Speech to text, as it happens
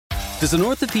Does an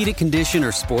orthopedic condition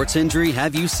or sports injury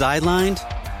have you sidelined?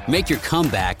 Make your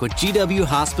comeback with GW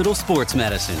Hospital Sports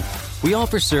Medicine. We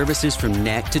offer services from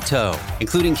neck to toe,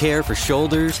 including care for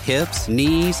shoulders, hips,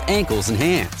 knees, ankles, and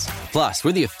hands. Plus,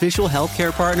 we're the official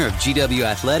healthcare partner of GW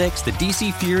Athletics, the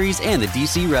DC Furies, and the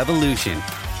DC Revolution.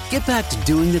 Get back to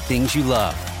doing the things you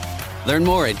love. Learn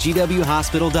more at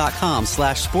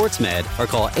gwhospital.com/sportsmed or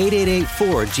call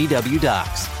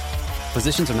 888-4GW-DOCS.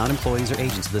 Physicians are not employees or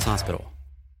agents of this hospital.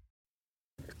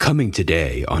 Coming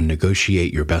today on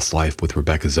Negotiate Your Best Life with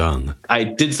Rebecca Zung. I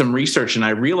did some research and I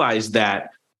realized that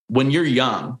when you're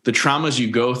young, the traumas you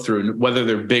go through, whether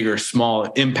they're big or small,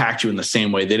 impact you in the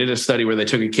same way. They did a study where they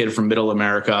took a kid from middle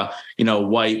America,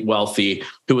 white, wealthy,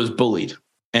 who was bullied.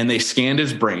 And they scanned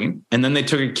his brain. And then they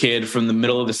took a kid from the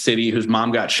middle of the city whose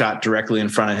mom got shot directly in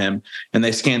front of him. And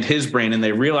they scanned his brain and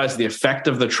they realized the effect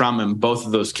of the trauma in both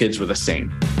of those kids were the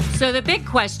same. So the big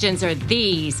questions are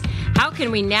these. How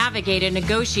can we navigate and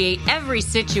negotiate every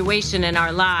situation in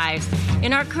our lives,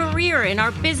 in our career, in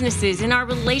our businesses, in our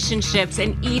relationships,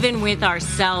 and even with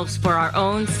ourselves for our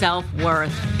own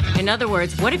self-worth? In other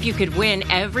words, what if you could win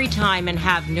every time and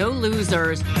have no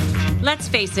losers? Let's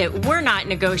face it, we're not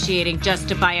negotiating just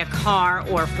to buy a car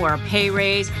or for a pay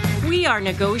raise. We are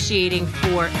negotiating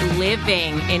for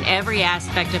living in every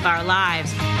aspect of our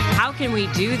lives. How can we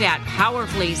do that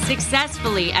powerfully,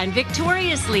 successfully, and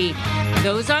victoriously?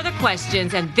 Those are the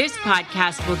questions, and this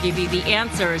podcast will give you the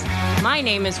answers. My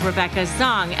name is Rebecca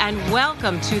Zung, and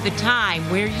welcome to the time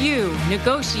where you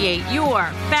negotiate your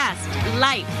best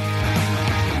life.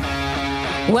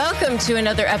 Welcome to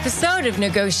another episode of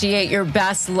Negotiate Your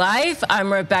Best Life.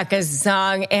 I'm Rebecca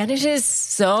Zung, and it is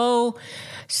so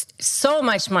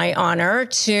much my honor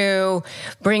to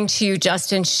bring to you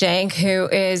Justin Schenck, who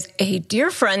is a dear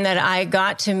friend that I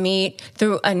got to meet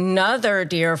through another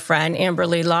dear friend,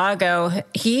 Amberly Lago.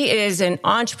 He is an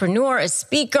entrepreneur, a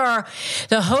speaker,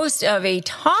 the host of a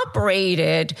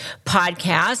top-rated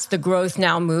podcast, The Growth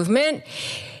Now Movement.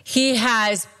 He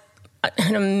has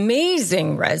an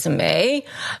amazing resume,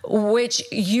 which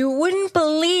you wouldn't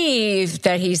believe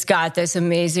that he's got this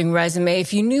amazing resume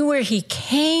if you knew where he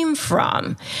came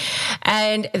from.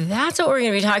 And that's what we're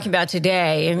going to be talking about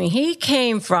today. I mean, he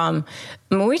came from,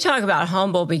 we talk about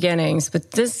humble beginnings,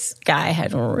 but this guy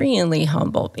had really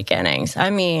humble beginnings. I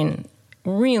mean,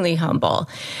 really humble.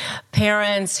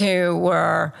 Parents who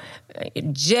were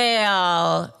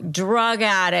jail, drug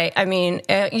addict, I mean,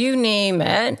 you name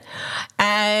it.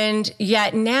 And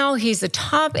yet now he's a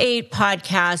top 8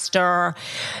 podcaster.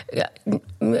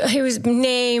 He was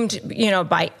named,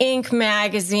 by Inc.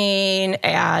 magazine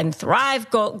and Thrive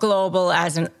Global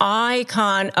as an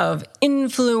icon of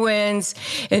influence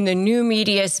in the new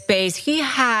media space. He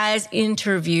has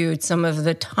interviewed some of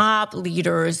the top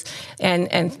leaders and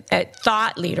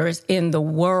thought leaders in the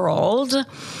world.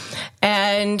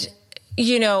 And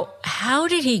how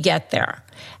did he get there?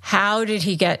 How did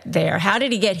he get there? How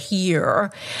did he get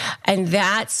here? And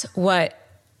that's what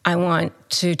I want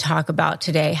to talk about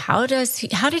today. How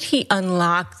did he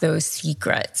unlock those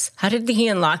secrets? How did he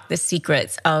unlock the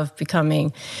secrets of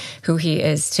becoming who he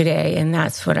is today? And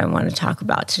that's what I want to talk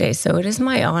about today. So it is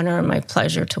my honor and my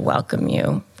pleasure to welcome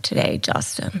you today,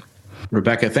 Justin.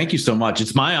 Rebecca, thank you so much.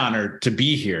 It's my honor to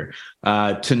be here,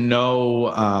 to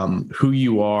know who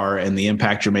you are and the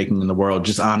impact you're making in the world.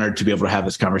 Just honored to be able to have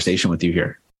this conversation with you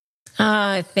here.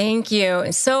 Thank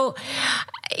you. So,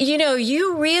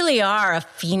 you really are a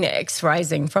phoenix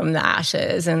rising from the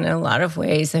ashes in a lot of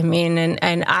ways. I mean,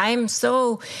 and I'm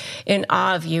so in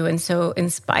awe of you and so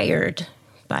inspired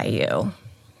by you.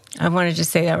 I wanted to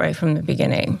say that right from the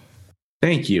beginning.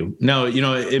 Thank you. No,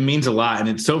 it means a lot. And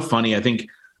it's so funny. I think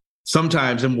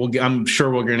sometimes, and I'm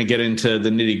sure we're going to get into the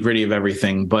nitty gritty of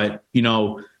everything, but,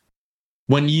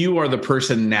 when you are the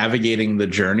person navigating the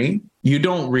journey, you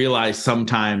don't realize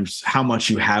sometimes how much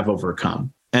you have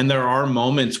overcome. And there are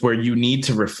moments where you need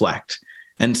to reflect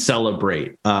and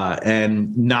celebrate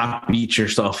and not beat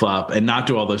yourself up and not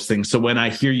do all those things. So when I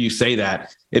hear you say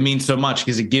that, it means so much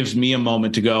because it gives me a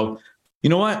moment to go, you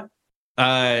know what?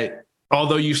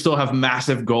 Although you still have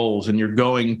massive goals and you're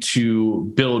going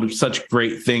to build such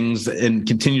great things and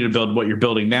continue to build what you're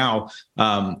building now,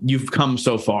 you've come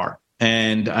so far.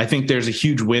 And I think there's a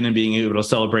huge win in being able to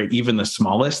celebrate even the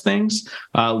smallest things,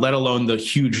 let alone the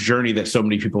huge journey that so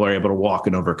many people are able to walk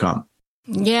and overcome.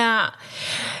 Yeah.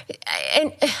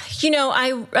 And,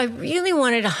 I really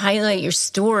wanted to highlight your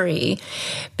story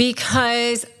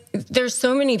because there's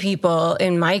so many people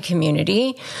in my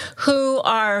community who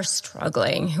are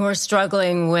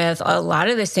struggling with a lot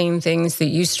of the same things that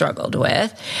you struggled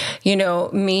with.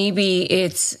 Maybe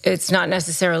it's not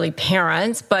necessarily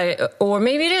parents, or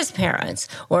maybe it is parents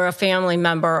or a family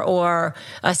member or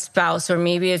a spouse, or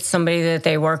maybe it's somebody that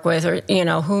they work with, or,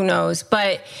 who knows,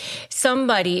 but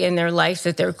somebody in their life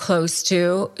that they're close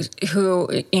to who,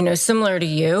 similar to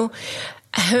you,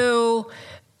 who,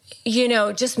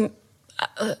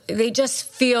 they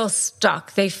just feel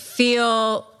stuck. They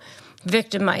feel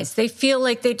victimized. They feel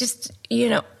like they just,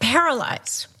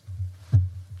 paralyzed.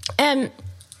 And,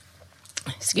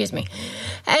 excuse me.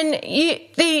 And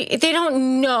they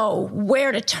don't know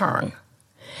where to turn.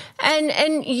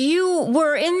 And you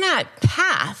were in that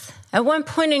path at one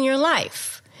point in your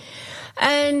life.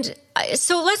 And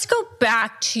so let's go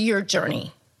back to your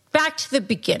journey, back to the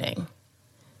beginning.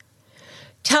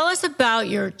 Tell us about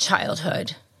your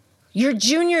childhood, your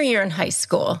junior year in high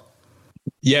school.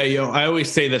 Yeah, I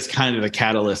always say that's kind of the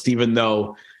catalyst, even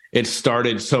though it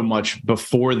started so much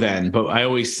before then. But I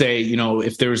always say,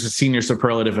 if there was a senior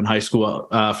superlative in high school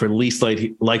for least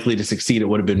likely to succeed, it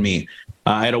would have been me.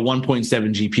 I had a 1.7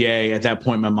 GPA. At that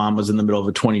point, my mom was in the middle of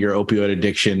a 20-year opioid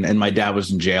addiction, and my dad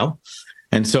was in jail.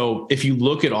 And so if you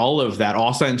look at all of that,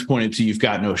 all signs pointed to you've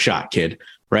got no shot, kid.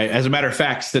 Right. As a matter of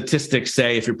fact, statistics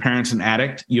say if your parent's an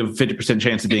addict, you have a 50%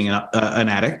 chance of being an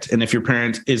addict. And if your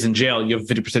parent is in jail, you have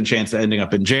a 50% chance of ending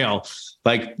up in jail.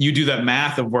 Like, you do that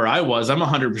math of where I was, I'm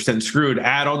 100% screwed.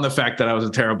 Add on the fact that I was a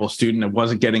terrible student and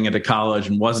wasn't getting into college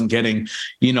and wasn't getting,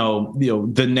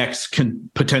 the next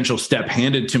potential step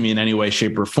handed to me in any way,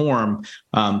 shape, or form.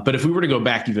 But if we were to go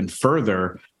back even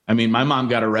further, I mean, my mom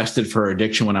got arrested for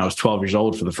addiction when I was 12 years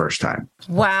old for the first time.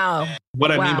 Wow. What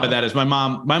I mean by that is my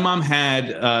mom had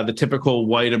the typical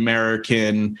white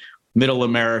American, middle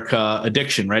America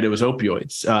addiction, right? It was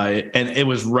opioids. And it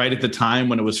was right at the time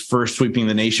when it was first sweeping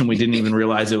the nation. We didn't even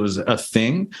realize it was a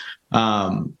thing.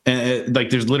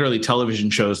 There's literally television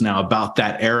shows now about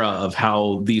that era of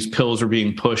how these pills are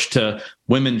being pushed to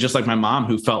women just like my mom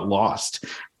who felt lost.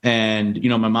 And,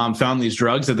 my mom found these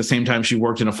drugs at the same time she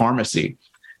worked in a pharmacy.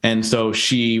 And so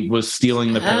she was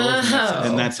stealing the pills,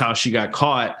 and that's how she got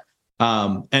caught.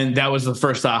 And that was the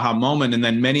first aha moment. And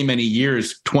then many, many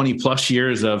years, 20 plus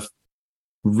years of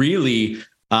really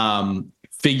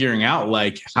figuring out,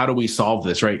 like, how do we solve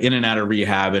this, right? In and out of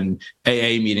rehab and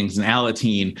AA meetings and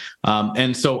Alateen.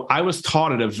 And so I was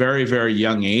taught at a very, very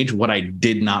young age what I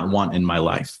did not want in my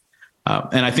life.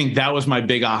 And I think that was my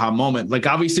big aha moment. Like,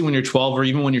 obviously, when you're 12 or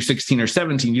even when you're 16 or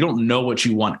 17, you don't know what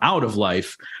you want out of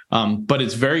life. But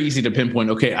it's very easy to pinpoint,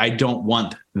 okay, I don't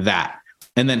want that.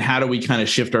 And then how do we kind of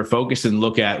shift our focus and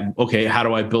look at, okay, how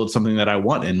do I build something that I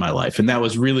want in my life? And that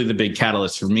was really the big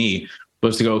catalyst for me,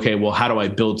 was to go, okay, well, how do I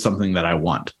build something that I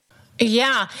want?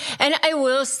 Yeah. And I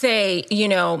will say,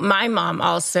 my mom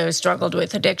also struggled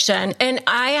with addiction. And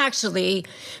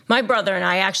my brother and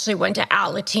I actually went to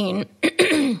Alateen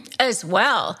as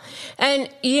well. And,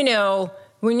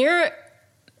 when you're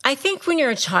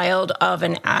a child of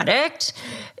an addict,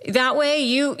 that way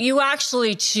you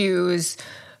actually choose,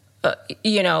 I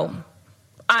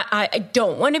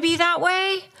don't want to be that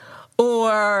way,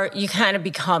 or you kind of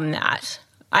become that,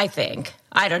 I think.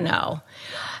 I don't know.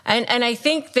 And I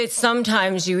think that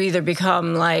sometimes you either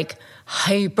become like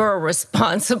hyper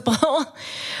responsible,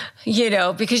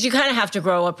 because you kind of have to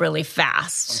grow up really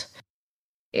fast.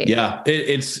 Yeah,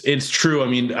 it's true. I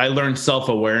mean, I learned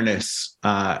self-awareness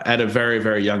at a very,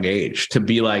 very young age to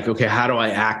be like, okay, how do I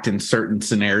act in certain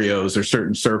scenarios or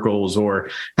certain circles, or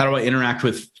how do I interact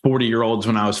with 40-year-olds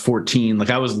when I was 14?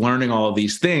 Like, I was learning all of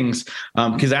these things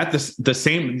because at the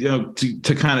same,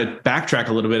 to kind of backtrack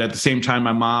a little bit, at the same time,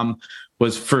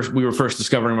 we were first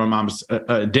discovering my mom's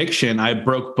addiction, I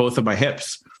broke both of my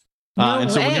hips.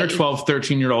 And so when you're a 12,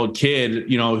 13-year-old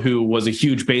kid, who was a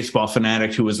huge baseball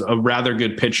fanatic, who was a rather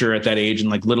good pitcher at that age and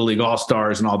like Little League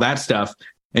All-Stars and all that stuff,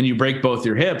 and you break both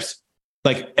your hips,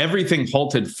 like, everything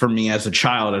halted for me as a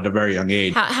child at a very young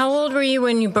age. How old were you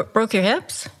when you broke your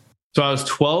hips? So I was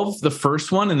 12, the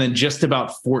first one, and then just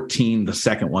about 14, the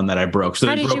second one that I broke. So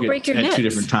how did you break your hips? 2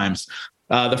 different times.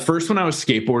 The first one I was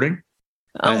skateboarding.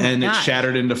 And it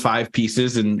shattered into 5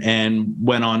 pieces and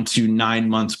went on to 9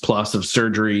 months plus of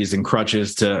surgeries and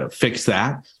crutches to fix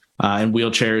that, and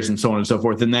wheelchairs and so on and so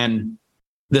forth. And then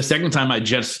the second time I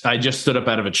just stood up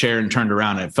out of a chair and turned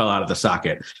around and it fell out of the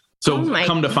socket. So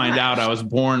come to find out, I was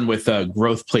born with a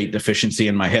growth plate deficiency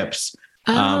in my hips,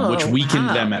 which weakened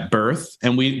them at birth.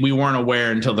 And we weren't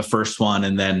aware until the first one.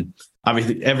 And then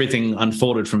obviously everything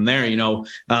unfolded from there,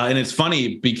 and it's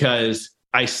funny because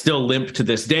I still limp to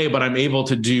this day, but I'm able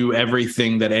to do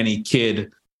everything that any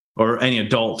kid or any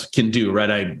adult can do,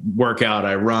 right? I work out,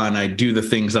 I run, I do the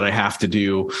things that I have to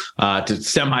do to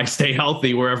semi stay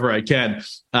healthy wherever I can.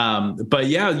 But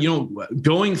yeah,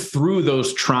 going through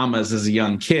those traumas as a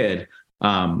young kid,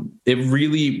 it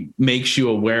really makes you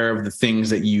aware of the things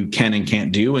that you can and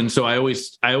can't do. And so I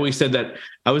always said that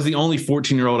I was the only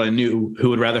 14-year-old I knew who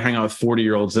would rather hang out with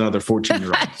 40-year-olds than other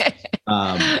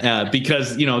 14-year-olds.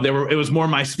 Because, it was more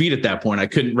my speed at that point. I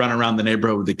couldn't run around the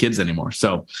neighborhood with the kids anymore.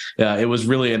 So it was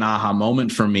really an aha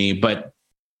moment for me. But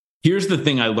here's the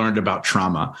thing I learned about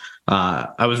trauma.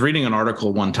 I was reading an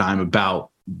article one time about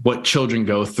what children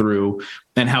go through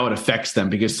and how it affects them,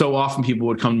 because so often people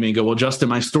would come to me and go, well, Justin,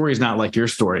 my story is not like your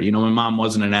story. My mom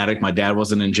wasn't an addict. My dad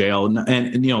wasn't in jail.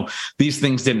 And these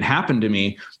things didn't happen to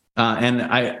me. And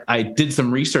I did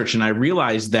some research and I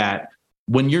realized that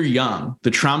when you're young,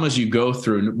 the traumas you go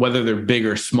through, whether they're big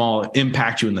or small,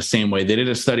 impact you in the same way. They did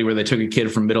a study where they took a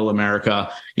kid from middle America,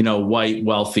 white,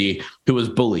 wealthy, who was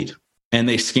bullied. And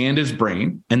they scanned his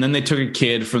brain. And then they took a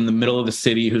kid from the middle of the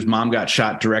city whose mom got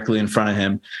shot directly in front of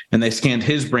him. And they scanned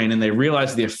his brain and they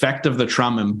realized the effect of the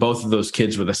trauma in both of those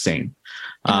kids were the same.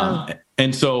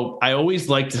 And so I always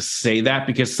like to say that,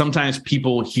 because sometimes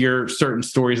people hear certain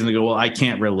stories and they go, well, I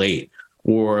can't relate.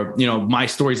 Or, my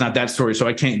story's not that story, so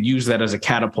I can't use that as a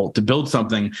catapult to build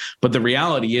something. But the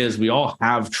reality is we all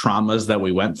have traumas that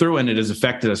we went through and it has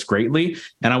affected us greatly.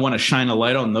 And I want to shine a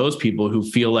light on those people who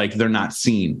feel like they're not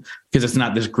seen, because it's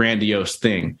not this grandiose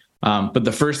thing. But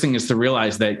the first thing is to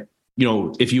realize that,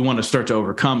 if you want to start to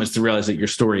overcome, is to realize that your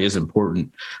story is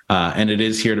important. And it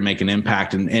is here to make an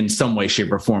impact in some way,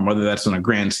 shape, or form, whether that's on a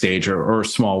grand stage or a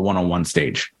small one-on-one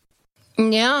stage.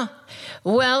 Yeah.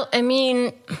 Well, I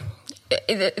mean,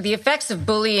 the effects of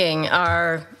bullying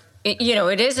are,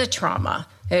 it is a trauma.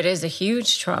 It is a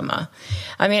huge trauma.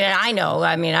 I mean,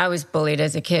 and I was bullied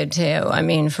as a kid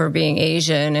too. For being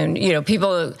Asian, and,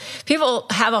 people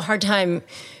have a hard time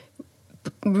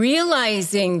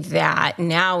realizing that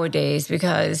nowadays,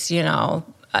 because,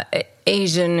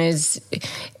 Asian is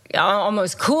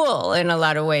almost cool in a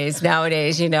lot of ways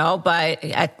nowadays, but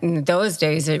in those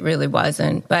days it really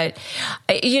wasn't. But,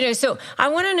 so I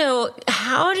want to know,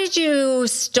 how did you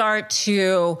start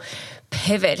to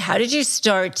pivot? How did you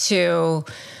start to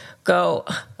go,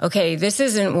 okay, this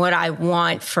isn't what I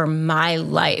want for my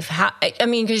life?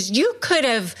 Because you could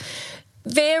have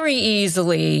very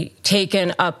easily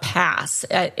taken a pass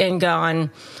and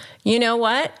gone, you know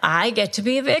what? I get to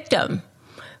be a victim.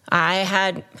 I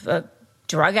had a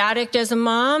drug addict as a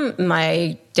mom.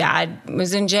 My dad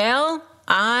was in jail.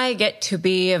 I get to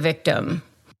be a victim.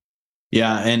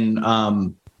 Yeah. And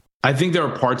I think there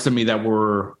are parts of me that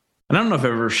were, and I don't know if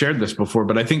I've ever shared this before,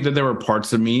 but I think that there were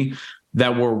parts of me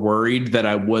that were worried that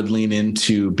I would lean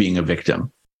into being a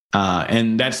victim.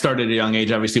 And that started at a young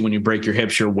age. Obviously, when you break your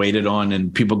hips, you're weighted on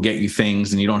and people get you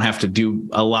things and you don't have to do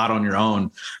a lot on your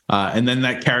own. And then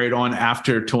that carried on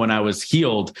after to when I was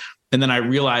healed. And then I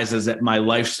realized as that my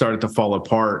life started to fall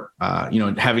apart,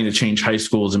 having to change high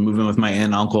schools and moving with my aunt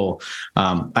and uncle,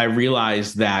 I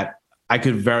realized that I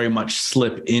could very much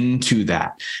slip into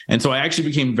that. And so I actually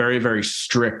became very, very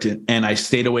strict, and I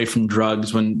stayed away from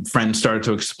drugs when friends started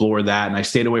to explore that. And I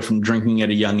stayed away from drinking at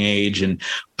a young age. And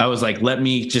I was like, let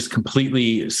me just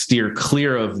completely steer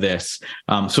clear of this.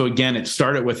 So again, it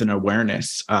started with an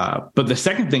awareness. But the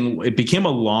second thing, it became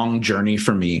a long journey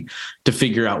for me to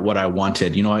figure out what I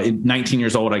wanted. At 19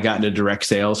 years old, I got into direct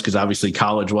sales because obviously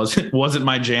college wasn't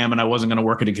my jam, and I wasn't going to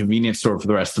work at a convenience store for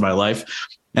the rest of my life.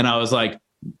 And I was like,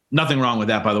 nothing wrong with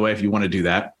that, by the way, if you want to do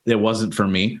that. It wasn't for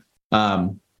me.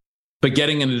 But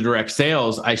getting into direct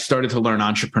sales, I started to learn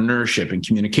entrepreneurship and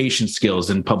communication skills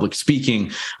and public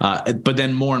speaking. But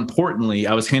then more importantly,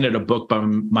 I was handed a book by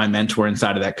my mentor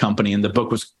inside of that company. And the book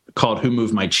was called Who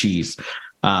Moved My Cheese?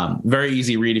 Very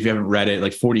easy read. If you haven't read it,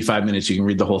 like 45 minutes, you can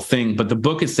read the whole thing. But the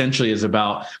book essentially is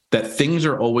about that things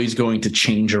are always going to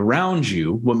change around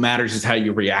you. What matters is how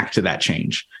you react to that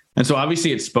change. And so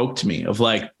obviously it spoke to me of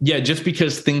like, yeah, just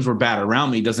because things were bad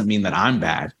around me doesn't mean that I'm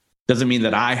bad. Doesn't mean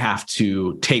that I have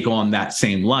to take on that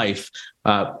same life.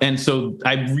 And so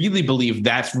I really believe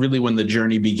that's really when the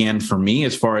journey began for me,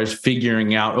 as far as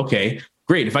figuring out, okay,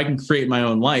 great. If I can create my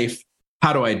own life,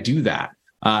 how do I do that?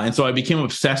 And so I became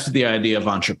obsessed with the idea of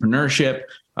entrepreneurship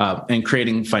and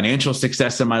creating financial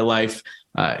success in my life.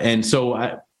 And so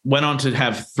I went on to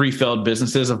have 3 failed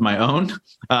businesses of my own,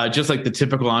 just like the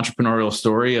typical entrepreneurial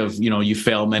story of, you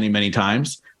fail many, many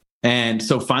times. And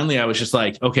so finally I was just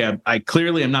like, okay, I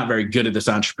clearly am not very good at this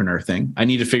entrepreneur thing. I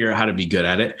need to figure out how to be good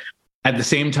at it. at the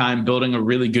same time building a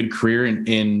really good career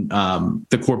in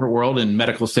the corporate world in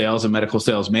medical sales and medical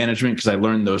sales management, because I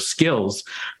learned those skills.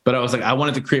 But I was like, I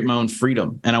wanted to create my own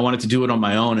freedom, and I wanted to do it on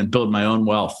my own and build my own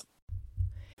wealth.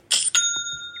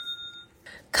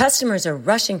 Customers are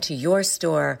rushing to your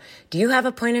store. Do you have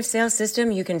a point of sale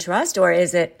system you can trust, or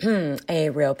is it a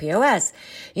real POS?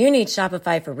 You need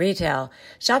Shopify for retail.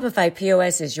 Shopify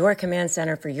POS is your command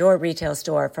center for your retail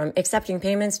store, from accepting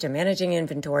payments to managing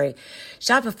inventory.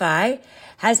 Shopify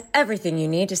has everything you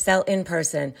need to sell in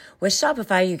person. With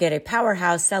Shopify, you get a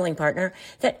powerhouse selling partner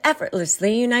that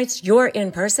effortlessly unites your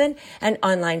in-person and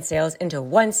online sales into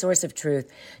one source of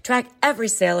truth. Track every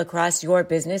sale across your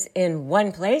business in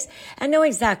one place and know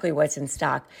exactly what's in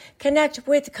stock. Connect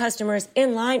with customers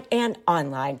in line and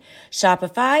online.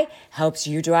 Shopify helps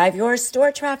you drive your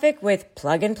store traffic with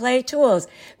plug-and-play tools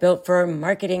built for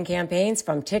marketing campaigns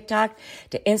from TikTok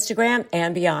to Instagram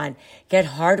and beyond. Get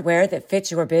hardware that fits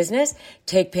your business.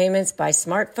 Take payments by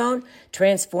smartphone.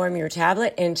 Transform your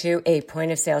tablet into a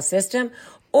point-of-sale system,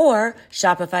 or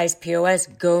Shopify's POS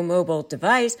Go mobile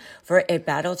device for a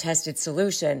battle-tested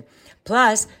solution.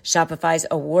 Plus, Shopify's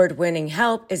award-winning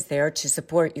help is there to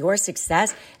support your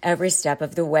success every step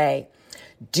of the way.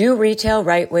 Do retail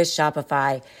right with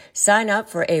Shopify. Sign up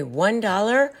for a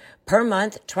 $1 per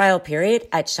month trial period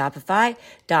at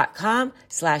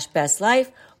shopify.com/bestlife,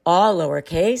 all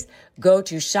lowercase. Go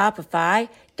to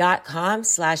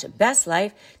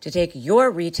shopify.com/bestlife to take your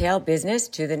retail business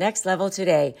to the next level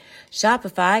today.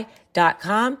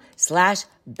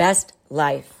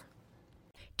 Shopify.com/bestlife.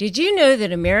 Did you know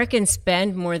that Americans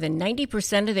spend more than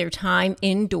 90% of their time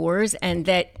indoors, and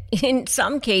that in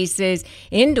some cases,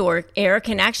 indoor air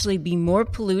can actually be more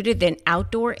polluted than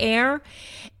outdoor air?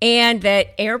 And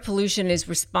that air pollution is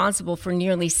responsible for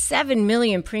nearly 7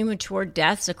 million premature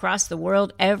deaths across the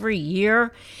world every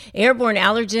year. Airborne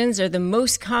allergens are the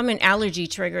most common allergy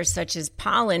triggers, such as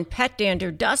pollen, pet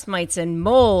dander, dust mites, and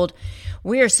mold.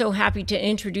 We are so happy to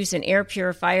introduce an air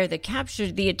purifier that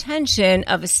captured the attention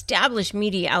of established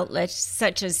media outlets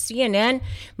such as CNN,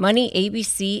 Money,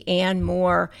 ABC, and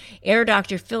more. Air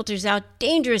Doctor filters out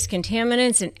dangerous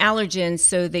contaminants and allergens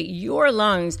so that your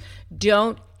lungs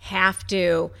don't have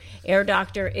to. Air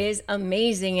Doctor is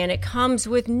amazing, and it comes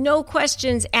with no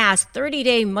questions asked,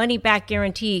 30-day money-back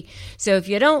guarantee. So if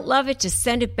you don't love it, just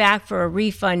send it back for a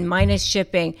refund minus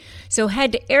shipping. So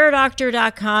head to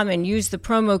airdoctor.com and use the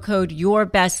promo code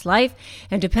YourBestLife,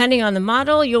 and depending on the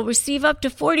model, you'll receive up to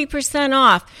 40%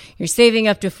 off. You're saving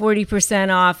up to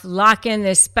 40% off. Lock in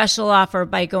this special offer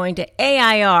by going to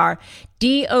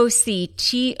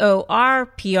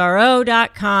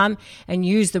AIRDOCTORPRO.com and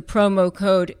use the promo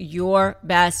code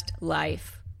YourBestLife.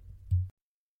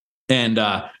 And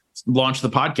launched the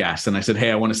podcast. And I said,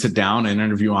 hey, I want to sit down and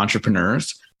interview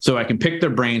entrepreneurs so I can pick their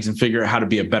brains and figure out how to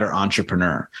be a better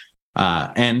entrepreneur.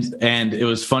 And it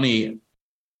was funny.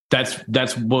 That's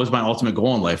what was my ultimate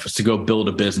goal in life, was to go build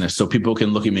a business so people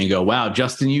can look at me and go, wow,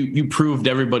 Justin, you proved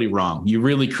everybody wrong. You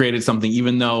really created something,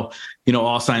 even though,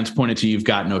 all signs pointed to you've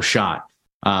got no shot.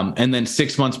 And then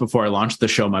 6 months before I launched the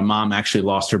show, my mom actually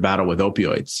lost her battle with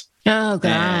opioids. Oh, God.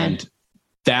 And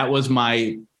that was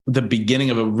the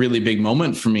beginning of a really big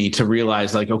moment for me to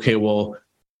realize, like, okay, well,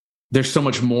 there's so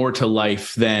much more to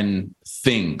life than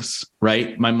things,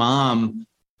 right? My mom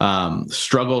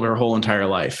struggled her whole entire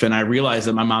life. And I realized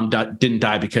that my mom didn't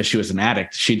die because she was an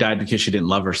addict. She died because she didn't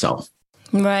love herself.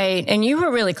 Right. And you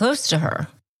were really close to her.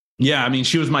 Yeah. I mean,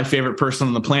 she was my favorite person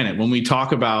on the planet. When we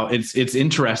talk about, it's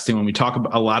interesting when we talk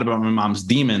a lot about my mom's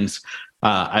demons.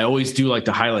 I always do like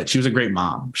to highlight, she was a great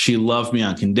mom. She loved me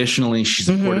unconditionally. She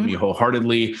supported me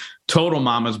wholeheartedly. Total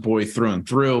mama's boy through and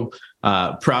through.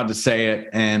 Proud to say it.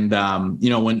 And,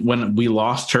 when we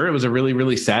lost her, it was a really,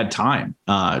 really sad time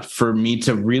for me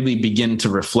to really begin to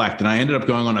reflect. And I ended up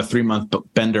going on a 3-month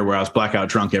bender where I was blackout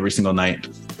drunk every single night.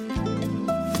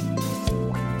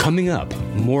 Coming up,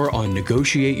 more on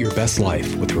Negotiate Your Best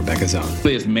Life with Rebecca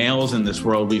Zung. As males in this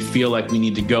world, we feel like we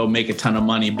need to go make a ton of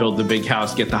money, build the big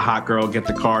house, get the hot girl, get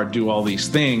the car, do all these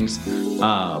things.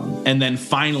 And then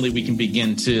finally we can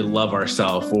begin to love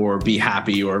ourselves or be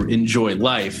happy or enjoy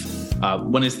life.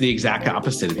 When it's the exact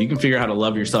opposite. If you can figure out how to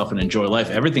love yourself and enjoy life,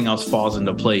 everything else falls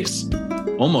into place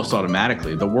almost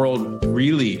automatically. The world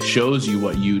really shows you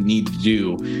what you need to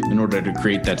do in order to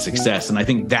create that success. And I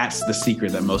think that's the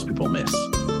secret that most people miss.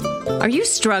 Are you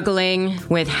struggling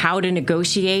with how to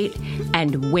negotiate?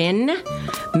 and win?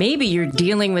 Maybe you're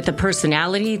dealing with a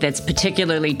personality that's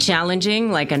particularly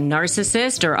challenging, like a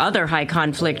narcissist or other high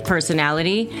conflict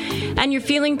personality, and you're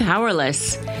feeling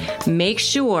powerless. Make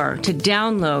sure to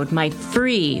download my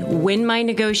free Win My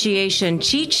Negotiation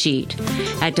cheat sheet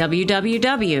at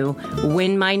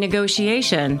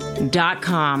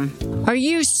www.winmynegotiation.com. Are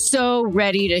you so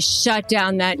ready to shut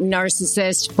down that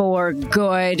narcissist for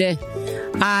good?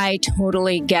 I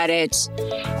totally get it.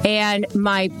 And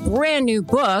my brand new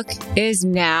book is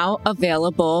now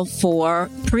available for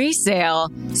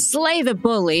pre-sale. Slay the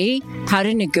Bully, How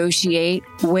to Negotiate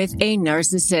with a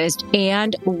Narcissist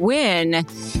and Win.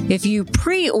 If you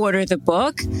pre-order the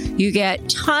book, you get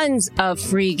tons of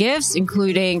free gifts,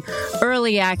 including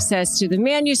early access to the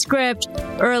manuscript,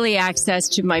 early access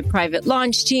to my private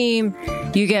launch team.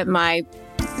 You get my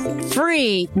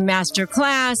free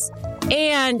masterclass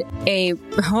and a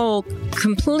whole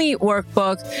complete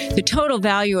workbook. The total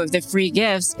value of the free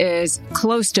gifts is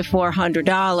close to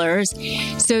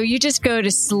 $400. So you just go to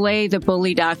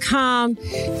slaythebully.com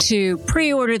to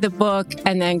pre-order the book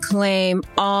and then claim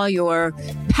all your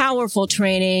powerful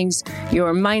trainings,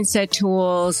 your mindset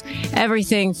tools,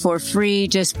 everything for free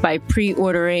just by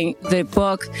pre-ordering the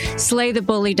book.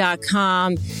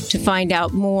 Slaythebully.com to find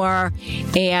out more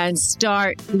and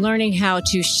start learning how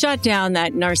to shut down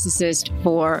that narcissist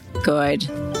for good.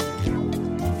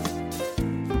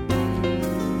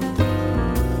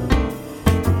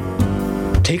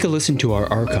 Take a listen to our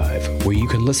archive, where you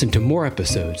can listen to more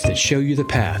episodes that show you the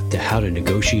path to how to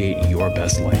negotiate your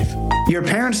best life. Your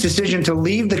parents' decision to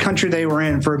leave the country they were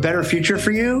in for a better future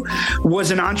for you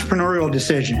was an entrepreneurial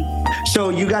decision. So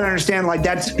you got to understand, like,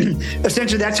 that's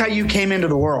essentially, that's how you came into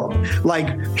the world. Like,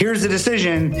 here's the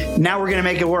decision. Now we're going to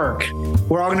make it work.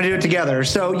 We're all going to do it together.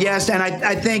 So yes, and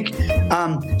I think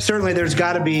certainly there's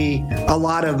got to be a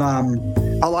lot of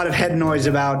head noise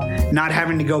about not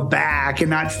having to go back and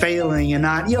not failing and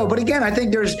not, but again, I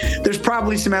think there's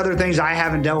probably some other things I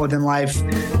haven't dealt with in life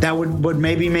that would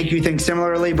maybe make you think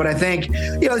similarly. But I think,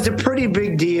 it's a pretty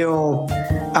big deal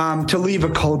to leave a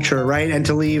culture, right? And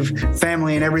to leave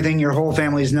family and everything your whole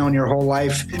family's known your whole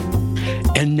life.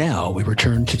 And now we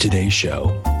return to today's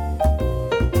show.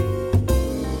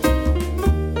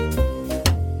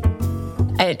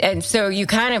 And so you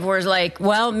kind of were like,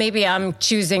 well, maybe I'm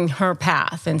choosing her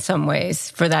path in some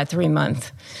ways for that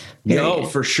 3-month period. No,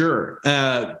 for sure.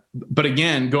 But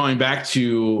again, going back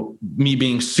to me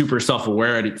being super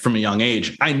self-aware from a young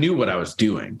age, I knew what I was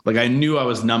doing. Like, I knew I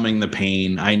was numbing the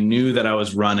pain. I knew that I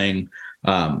was running.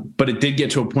 But it did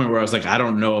get to a point where I was like, I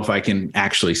don't know if I can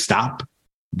actually stop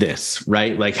this,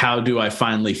 right? Like, how do I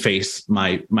finally face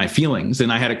my feelings?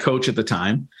 And I had a coach at the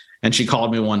time. And she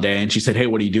called me one day and she said, "Hey,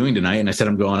 what are you doing tonight?" And I said,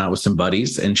 "I'm going out with some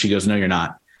buddies." And she goes, "No, you're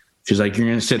not." She's like, "You're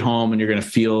going to sit home and you're going to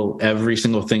feel every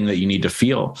single thing that you need to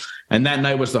feel." And that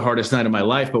night was the hardest night of my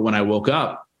life. But when I woke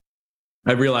up,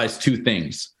 I realized 2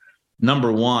 things.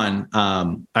 Number one,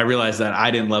 I realized that I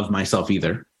didn't love myself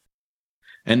either.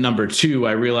 And number 2,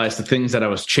 I realized the things that I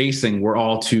was chasing were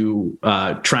all to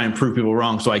try and prove people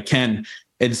wrong so I can,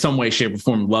 in some way, shape, or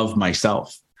form, love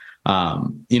myself.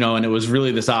 And it was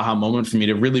really this aha moment for me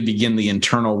to really begin the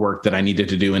internal work that I needed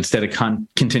to do instead of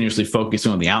continuously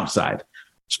focusing on the outside.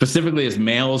 Specifically, as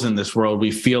males in this world,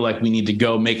 we feel like we need to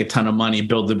go make a ton of money,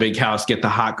 build the big house, get the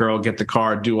hot girl, get the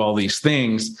car, do all these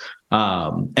things.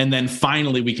 And then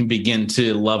finally we can begin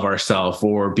to love ourselves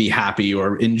or be happy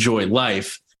or enjoy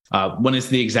life. When it's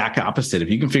the exact opposite. If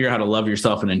you can figure out how to love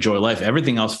yourself and enjoy life,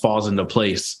 everything else falls into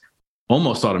place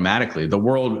almost automatically. The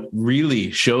world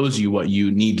really shows you what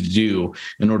you need to do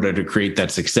in order to create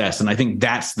that success. And I think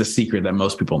that's the secret that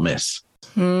most people miss.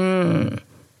 Are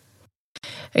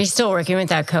you still working with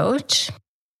that coach?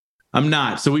 I'm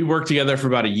not. So we worked together for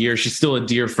about a year. She's still a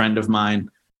dear friend of mine.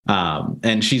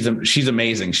 And she's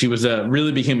amazing. She was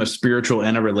really became a spiritual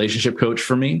and a relationship coach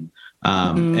for me.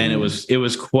 And it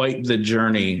was quite the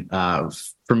journey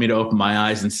for me to open my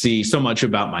eyes and see so much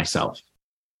about myself.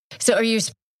 So are you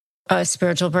a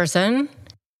spiritual person?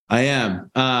 I am.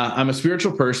 I'm a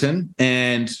spiritual person,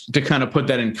 and to kind of put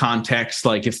that in context,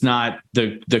 like it's not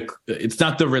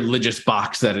the religious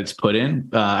box that it's put in.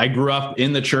 I grew up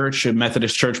in the church, a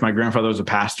Methodist church. My grandfather was a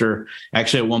pastor.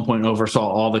 Actually, at one point, oversaw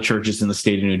all the churches in the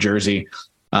state of New Jersey.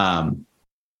 But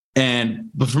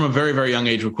from a very, very young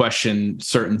age, would question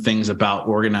certain things about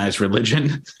organized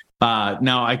religion.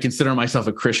 Now, I consider myself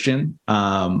a Christian,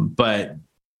 but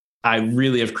I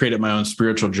really have created my own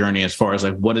spiritual journey as far as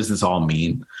like, what does this all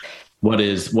mean? What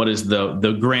is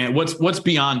the grand, what's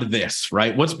beyond this,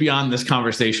 right? What's beyond this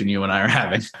conversation you and I are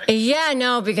having? Yeah,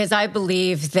 no, because I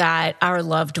believe that our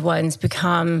loved ones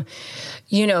become,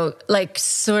 like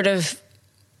sort of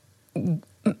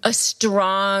a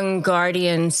strong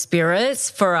guardian spirits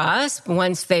for us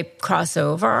once they cross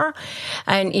over,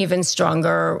 and even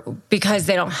stronger because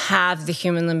they don't have the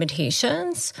human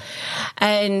limitations.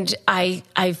 And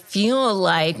I feel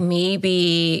like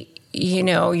maybe, you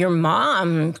know, your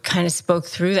mom kind of spoke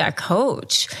through that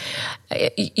coach,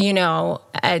 you know,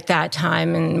 at that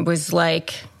time, and was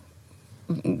like,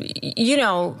 you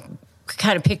know,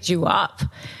 kind of picked you up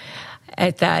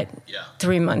at that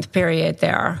 3-month period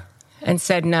there and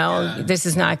said, no, this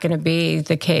is not going to be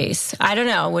the case. I don't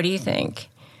know. What do you think?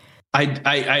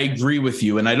 I agree with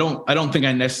you. And I don't think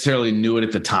I necessarily knew it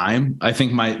at the time. I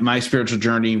think my spiritual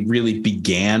journey really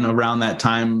began around that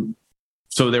time.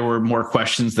 So there were more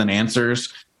questions than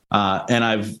answers. And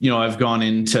I've gone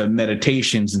into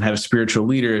meditations and have spiritual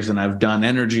leaders, and I've done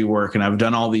energy work, and I've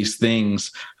done all these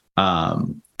things.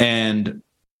 And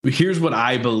here's what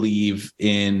I believe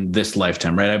in this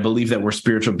lifetime, right? I believe that we're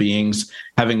spiritual beings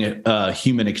having a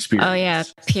human experience. Oh yeah.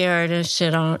 Pierre to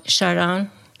shut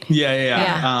on.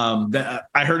 Yeah.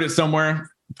 I heard it somewhere,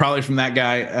 probably from that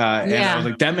guy. And I was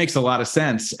like, that makes a lot of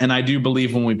sense. And I do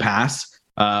believe when we pass,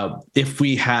 if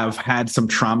we have had some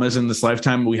traumas in this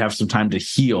lifetime, we have some time to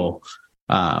heal.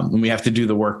 And we have to do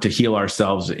the work to heal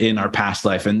ourselves in our past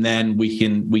life. And then we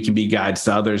can be guides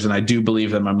to others. And I do believe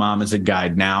that my mom is a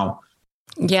guide now.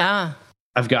 Yeah.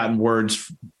 I've gotten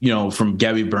words, you know, from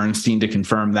Gabby Bernstein to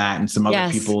confirm that, and some other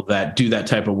people that do that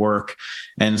type of work.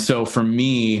 And so for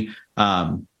me,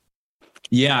 I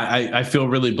feel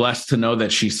really blessed to know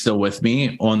that she's still with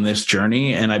me on this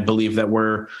journey. And I believe that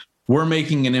we're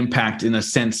making an impact in a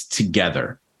sense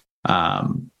together.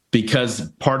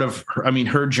 Because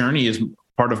her journey is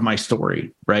part of my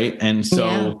story. Right. And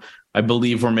so I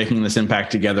believe we're making this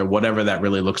impact together, whatever that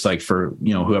really looks like for,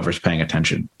 you know, whoever's paying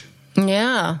attention.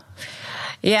 Yeah.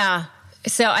 Yeah.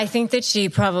 So I think that she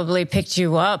probably picked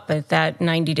you up at that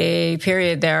 90-day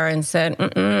period there and said,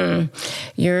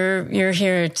 you're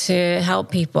here to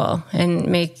help people and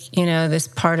make, you know, this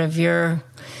part of your,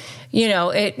 you know,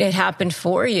 it happened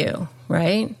for you.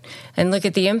 Right. And look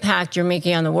at the impact you're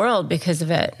making on the world because of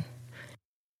it.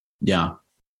 Yeah.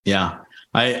 Yeah.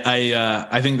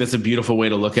 I think that's a beautiful way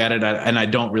to look at it. And I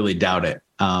don't really doubt it,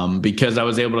 because I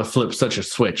was able to flip such a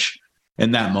switch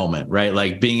in that moment, right?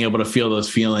 Like being able to feel those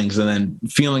feelings and then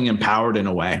feeling empowered in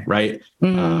a way, right?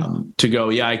 Mm-hmm. To go,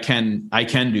 I can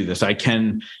do this. I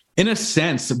can, in a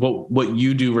sense, what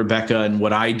you do, Rebecca, and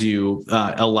what I do,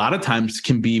 a lot of times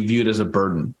can be viewed as a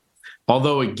burden.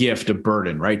 Although a gift, a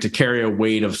burden, right? To carry a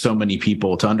weight of so many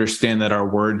people, to understand that our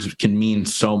words can mean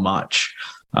so much,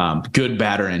 good,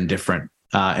 bad, or indifferent.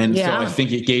 So I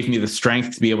think it gave me the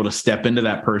strength to be able to step into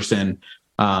that person,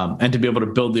 and to be able to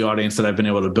build the audience that I've been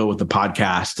able to build with the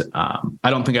podcast. I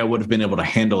don't think I would have been able to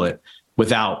handle it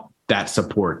without that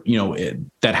support, you know,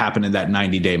 that happened in that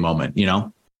 90-day moment, you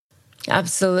know?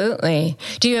 Absolutely.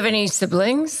 Do you have any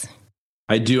siblings?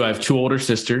 I do. I have 2 older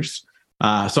sisters.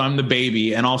 So I'm the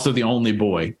baby and also the only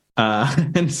boy.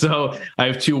 And so I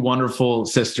have 2 wonderful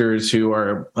sisters who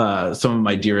are some of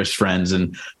my dearest friends,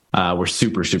 and we're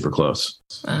super, super close.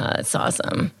 That's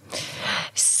awesome.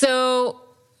 So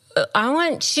I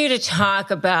want you to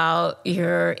talk about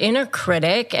your inner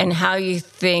critic and how you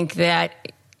think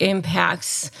that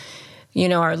impacts, you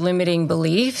know, our limiting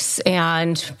beliefs,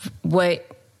 and what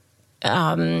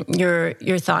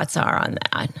your thoughts are on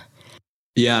that.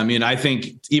 Yeah, I mean, I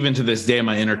think even to this day,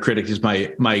 my inner critic is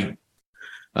my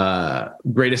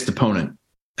greatest opponent.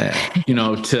 You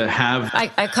know, to have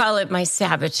I call it my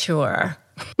saboteur.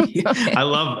 I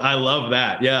love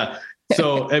that. Yeah.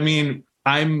 So I mean,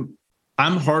 I'm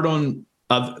hard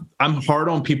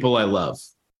on people I love,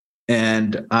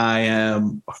 and I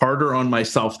am harder on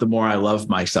myself the more I love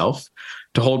myself,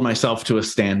 to hold myself to a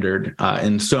standard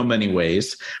in so many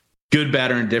ways. Good,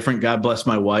 bad, or indifferent. God bless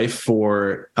my wife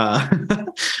for,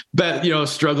 but, you know,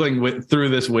 struggling through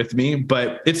this with me.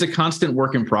 But it's a constant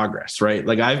work in progress, right?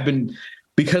 Like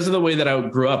because of the way that I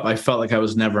grew up, I felt like I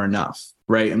was never enough,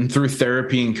 right? And through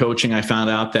therapy and coaching, I found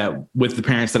out that with the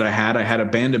parents that I had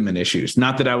abandonment issues.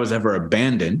 Not that I was ever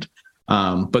abandoned,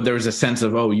 but there was a sense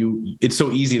of, it's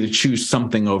so easy to choose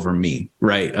something over me,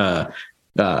 right?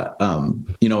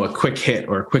 You know, a quick hit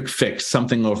or a quick fix,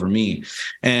 something over me.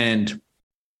 And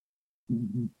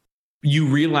you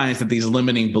realize that these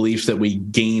limiting beliefs that we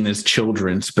gain as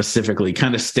children specifically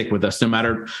kind of stick with us no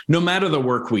matter the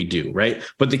work we do, right?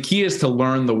 But the key is to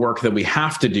learn the work that we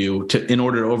have to do in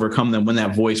order to overcome them when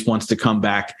that voice wants to come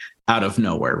back out of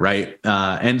nowhere, right?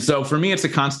 And so for me, it's a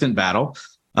constant battle.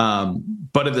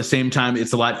 But at the same time,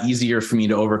 it's a lot easier for me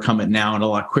to overcome it now and a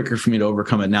lot quicker for me to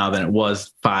overcome it now than it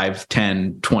was 5,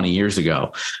 10, 20 years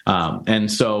ago.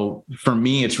 And so for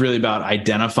me, it's really about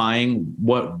identifying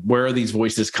where are these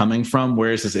voices coming from?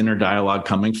 Where is this inner dialogue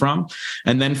coming from?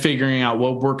 And then figuring out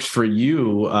what works for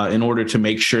you in order to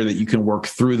make sure that you can work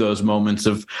through those moments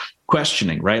of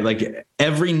questioning, right? Like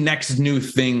every next new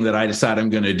thing that I decide I'm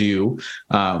going to do,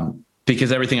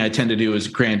 because everything I tend to do is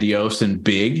grandiose and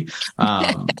big.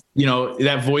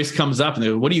 That voice comes up and they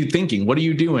go, what are you thinking? What are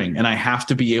you doing? And I have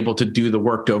to be able to do the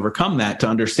work to overcome that, to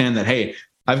understand that, hey,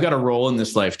 I've got a role in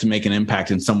this life to make an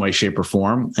impact in some way, shape, or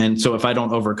form. And so if I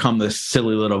don't overcome this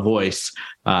silly little voice,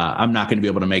 I'm not going to be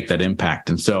able to make that impact.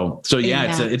 And so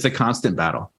yeah. It's a constant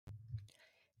battle.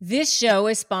 This show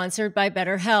is sponsored by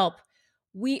BetterHelp.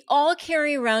 We all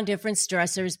carry around different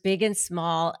stressors, big and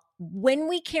small. When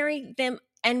we carry them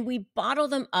and we bottle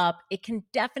them up, it can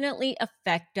definitely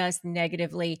affect us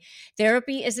negatively.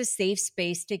 Therapy is a safe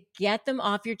space to get them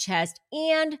off your chest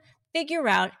and figure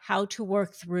out how to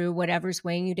work through whatever's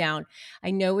weighing you down.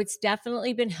 I know it's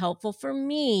definitely been helpful for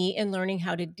me in learning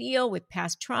how to deal with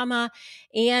past trauma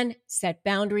and set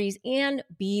boundaries and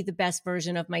be the best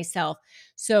version of myself.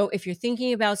 So if you're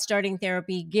thinking about starting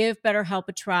therapy, give BetterHelp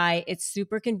a try. It's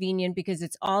super convenient because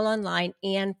it's all online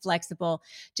and flexible.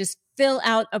 Just fill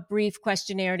out a brief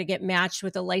questionnaire to get matched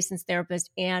with a licensed therapist,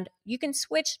 and you can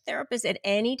switch therapists at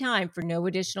any time for no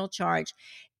additional charge.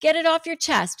 Get it off your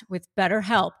chest with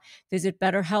BetterHelp. Visit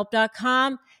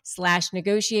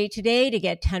BetterHelp.com/negotiate today to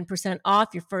get 10% off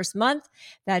your first month.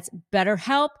 That's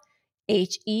BetterHelp,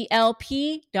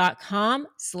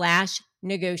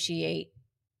 HELP.com/negotiate.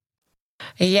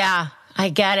 Yeah, I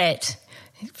get it.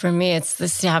 For me, it's the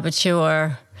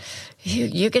saboteur.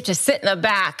 You get to sit in the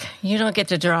back. You don't get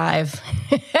to drive.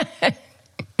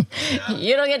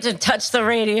 You don't get to touch the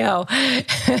radio.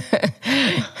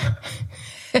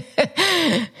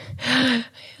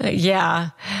 Yeah.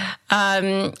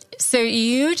 So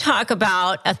you talk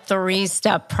about a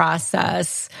 3-step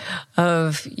process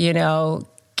of,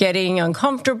 getting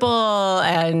uncomfortable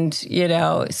and,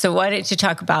 so why didn't you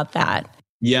talk about that?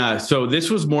 Yeah. So this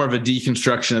was more of a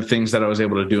deconstruction of things that I was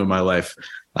able to do in my life.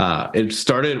 It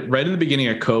started right in the beginning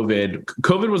of COVID.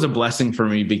 COVID was a blessing for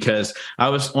me because I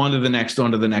was on to the next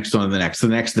event,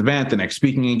 the next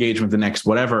speaking engagement, the next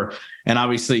whatever. And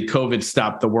obviously COVID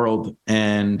stopped the world,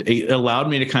 and it allowed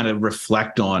me to kind of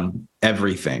reflect on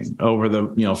everything over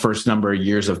the, first number of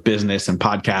years of business and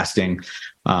podcasting.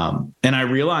 And I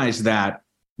realized that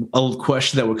a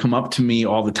question that would come up to me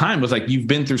all the time was like, you've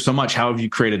been through so much. How have you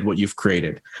created what you've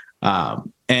created?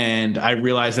 And I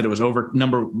realized that it was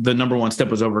the number one step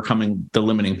was overcoming the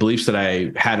limiting beliefs that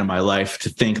I had in my life, to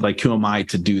think like, who am I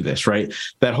to do this? Right.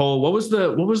 That whole, what was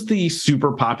the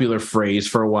super popular phrase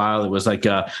for a while? It was like,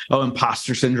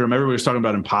 imposter syndrome. Everybody was talking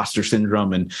about imposter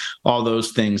syndrome and all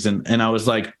those things. And I was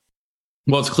like,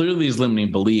 well, it's clearly these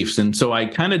limiting beliefs. And so I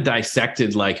kind of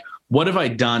dissected, like, what have I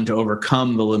done to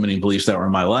overcome the limiting beliefs that were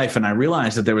in my life? And I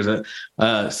realized that there was a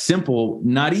simple,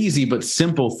 not easy, but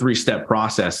simple 3-step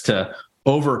process to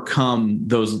overcome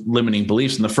those limiting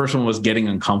beliefs. And the first one was getting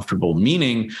uncomfortable,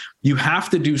 meaning you have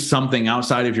to do something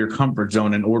outside of your comfort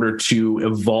zone in order to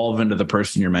evolve into the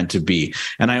person you're meant to be.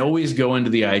 And I always go into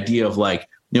the idea of like,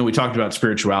 we talked about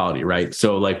spirituality, right?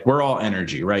 So like, we're all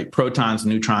energy, right? Protons,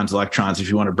 neutrons, electrons, if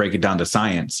you want to break it down to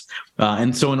science.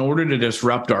 And so in order to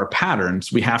disrupt our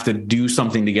patterns, we have to do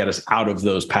something to get us out of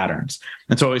those patterns.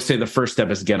 And so I always say the first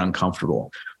step is get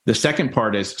uncomfortable. The second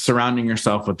part is surrounding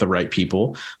yourself with the right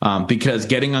people, because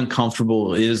getting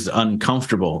uncomfortable is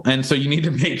uncomfortable. And so you need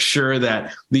to make sure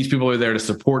that these people are there to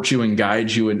support you and guide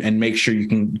you and make sure you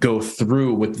can go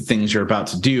through with the things you're about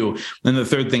to do. And the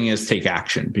third thing is take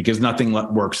action, because nothing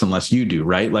works unless you do,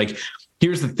 right? Like,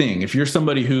 here's the thing. If you're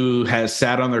somebody who has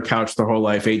sat on their couch their whole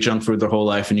life, ate junk food their whole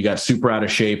life, and you got super out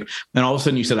of shape, and all of a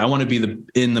sudden you said, I want to be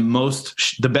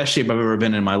the best shape I've ever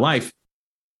been in my life.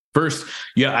 First,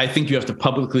 I think you have to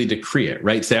publicly decree it,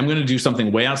 right? Say, I'm going to do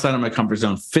something way outside of my comfort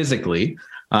zone physically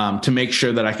to make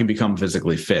sure that I can become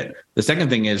physically fit. The second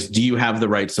thing is, do you have the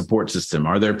right support system?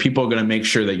 Are there people going to make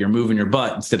sure that you're moving your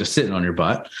butt instead of sitting on your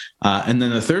butt? And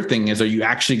then the third thing is, are you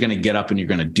actually going to get up and you're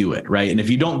going to do it, right? And if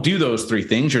you don't do those 3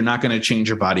 things, you're not going to change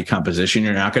your body composition.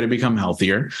 You're not going to become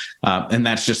healthier. And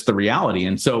that's just the reality.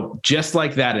 And so just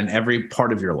like that in every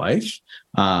part of your life,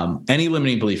 any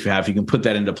limiting belief you have, you can put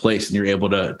that into place and you're able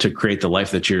to create the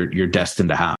life that you're destined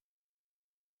to have.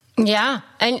 Yeah.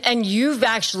 And you've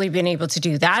actually been able to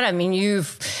do that. I mean,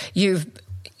 you've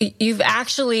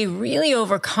actually really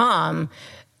overcome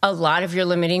a lot of your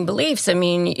limiting beliefs. I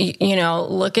mean, you know,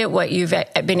 look at what you've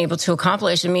been able to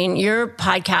accomplish. I mean, your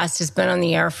podcast has been on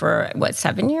the air for,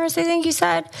 7 years, I think you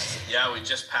said? Yeah, we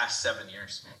just passed 7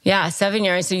 years. Yeah, 7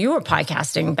 years. So you were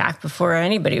podcasting back before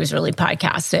anybody was really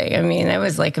podcasting. I mean, that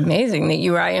was like amazing that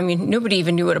you were, I mean, nobody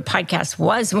even knew what a podcast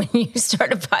was when you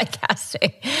started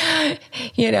podcasting,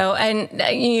 you know, and,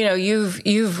 you know,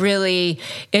 you've really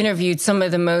interviewed some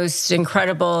of the most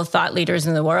incredible thought leaders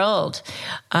in the world,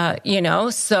 you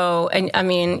know, so, and I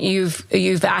mean,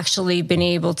 you've actually been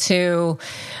able to,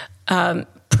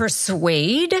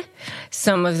 persuade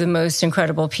some of the most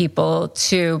incredible people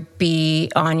to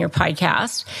be on your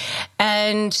podcast.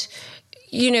 And,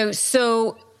 you know,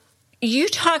 so you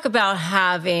talk about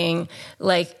having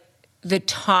like the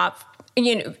top,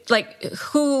 you know, like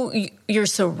who you're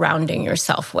surrounding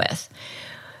yourself with.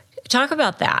 Talk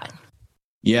about that.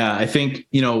 Yeah, I think,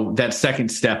 you know, that second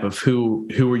step of who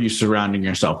are you surrounding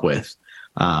yourself with?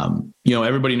 You know,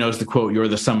 everybody knows the quote, you're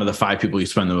the sum of the 5 people you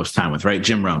spend the most time with, right?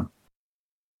 Jim Rohn.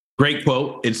 Great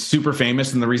quote. It's super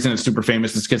famous. And the reason it's super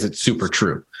famous is because it's super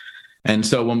true. And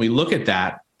so when we look at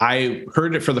that, I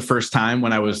heard it for the first time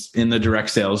when I was in the direct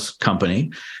sales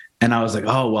company. And I was like,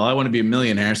 oh, well, I want to be a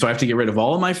millionaire. So I have to get rid of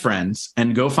all of my friends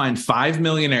and go find 5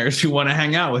 millionaires who want to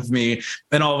hang out with me.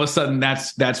 And all of a sudden,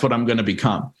 that's what I'm going to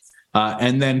become.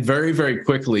 And then very, very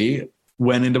quickly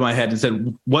went into my head and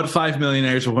said, what 5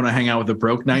 millionaires would want to hang out with a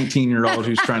broke 19-year-old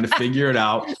who's trying to figure it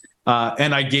out?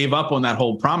 And I gave up on that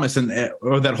whole promise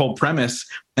or that whole premise.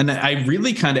 And I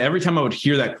really kind of, every time I would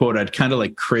hear that quote, I'd kind of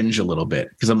like cringe a little bit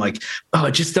because I'm like, oh,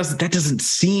 that doesn't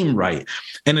seem right.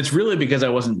 And it's really because I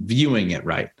wasn't viewing it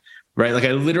right. Right. Like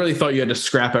I literally thought you had to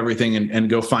scrap everything and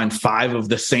go find 5 of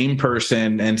the same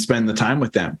person and spend the time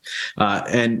with them.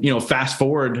 And, you know, fast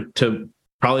forward to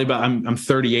probably about, I'm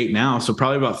 38 now. So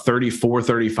probably about 34,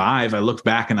 35, I looked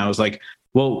back and I was like,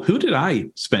 well, who did I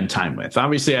spend time with?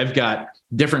 Obviously, I've got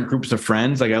different groups of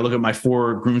friends. Like I look at my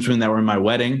 4 groomsmen that were in my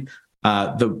wedding.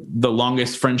 The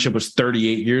longest friendship was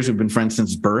 38 years. We've been friends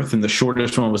since birth. And the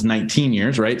shortest one was 19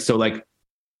 years. Right. So like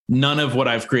none of what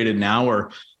I've created now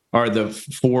are the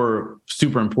 4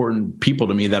 super important people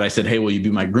to me that I said, hey, will you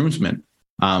be my groomsmen?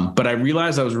 But I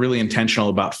realized I was really intentional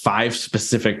about 5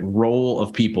 specific roles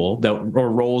of people that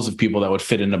would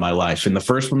fit into my life. And the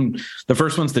first one's the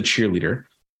cheerleader.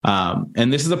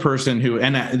 And this is a person who,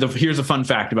 here's a fun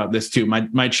fact about this too. My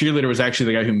cheerleader was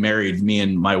actually the guy who married me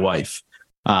and my wife.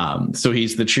 So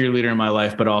he's the cheerleader in my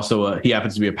life, but also he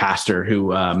happens to be a pastor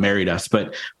who married us.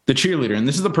 But the cheerleader, and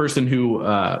this is the person who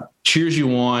cheers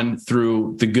you on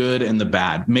through the good and the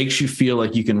bad, makes you feel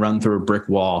like you can run through a brick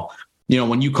wall. You know,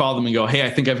 when you call them and go, hey, I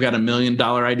think I've got $1 million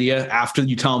idea. After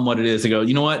you tell them what it is, they go,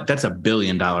 you know what? That's $1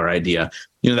 billion idea.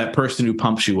 You know, that person who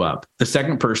pumps you up. The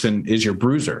second person is your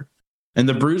bruiser. And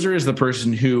the bruiser is the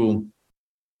person who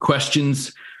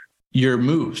questions your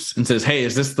moves and says, hey,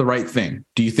 is this the right thing?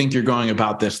 Do you think you're going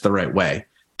about this the right way?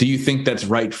 Do you think that's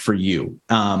right for you?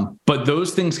 But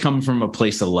those things come from a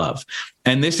place of love.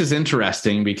 And this is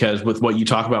interesting because with what you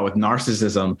talk about with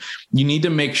narcissism, you need to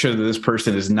make sure that this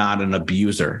person is not an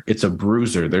abuser. It's a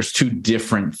bruiser. There's 2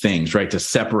 different things, right? To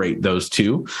separate those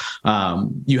 2,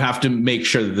 you have to make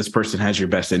sure that this person has your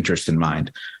best interest in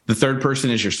mind. The third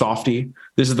person is your softie.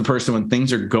 This is the person when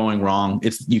things are going wrong,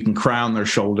 you can cry on their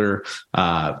shoulder,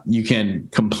 you can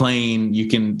complain, you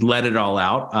can let it all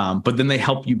out, but then they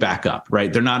help you back up,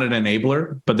 right? They're not an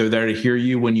enabler, but they're there to hear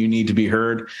you when you need to be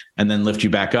heard and then lift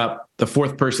you back up. The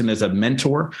fourth person is a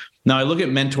mentor. Now, I look at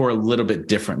mentor a little bit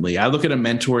differently. I look at a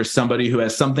mentor as somebody who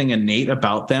has something innate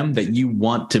about them that you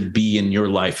want to be in your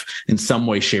life in some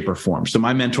way, shape, or form. So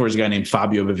my mentor is a guy named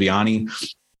Fabio Viviani.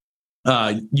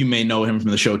 You may know him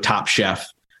from the show Top Chef.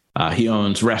 He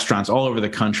owns restaurants all over the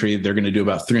country. They're going to do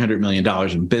about $300 million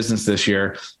in business this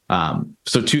year.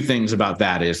 So 2 things about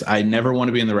that is I never want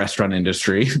to be in the restaurant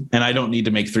industry and I don't need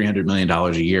to make $300 million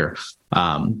a year.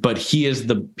 But he has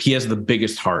the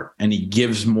biggest heart and he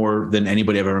gives more than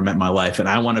anybody I've ever met in my life. And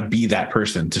I want to be that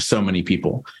person to so many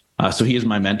people. So he is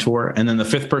my mentor. And then the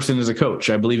 5th person is a coach.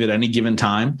 I believe at any given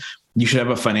time, you should have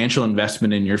a financial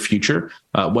investment in your future,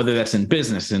 whether that's in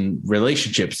business, in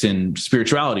relationships, in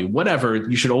spirituality, whatever.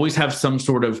 You should always have some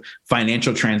sort of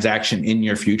financial transaction in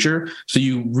your future. So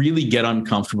you really get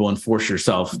uncomfortable and force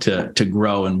yourself to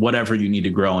grow in whatever you need to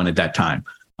grow in at that time.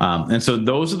 And so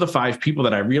those are the 5 people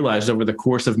that I realized over the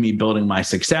course of me building my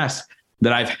success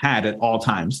that I've had at all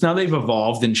times. Now they've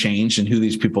evolved and changed in who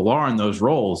these people are in those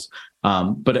roles,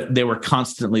 but they were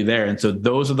constantly there. And so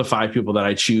those are the 5 people that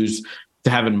I choose to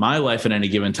have in my life at any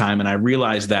given time. And I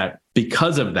realized that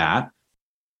because of that,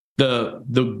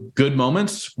 the good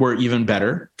moments were even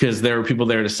better because there were people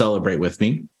there to celebrate with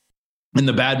me. And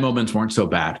the bad moments weren't so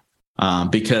bad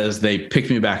because they picked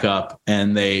me back up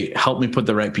and they helped me put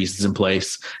the right pieces in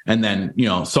place. And then,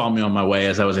 saw me on my way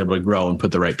as I was able to grow and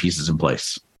put the right pieces in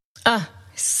place.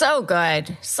 So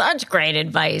good. Such great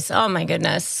advice. Oh my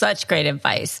goodness. Such great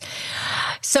advice.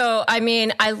 So, I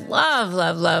mean, I love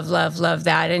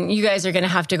that. And you guys are going to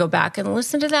have to go back and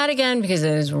listen to that again because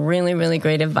it is really, really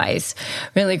great advice.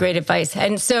 Really great advice.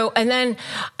 And then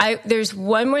there's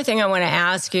one more thing I want to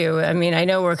ask you. I mean, I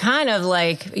know we're kind of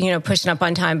like, pushing up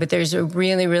on time, but there's a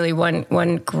really, really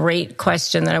one great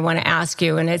question that I want to ask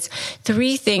you. And it's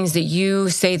 3 things that you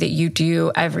say that you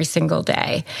do every single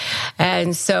day.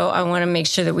 And so I want to make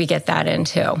sure that we get that in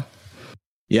too.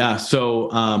 Yeah. So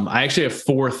I actually have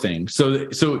 4 things. So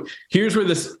here's where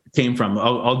this came from.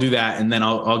 I'll do that. And then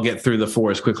I'll get through the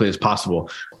 4 as quickly as possible.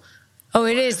 Oh,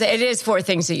 it is 4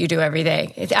 things that you do every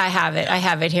day. I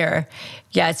have it here.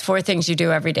 Yeah. It's 4 things you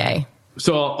do every day.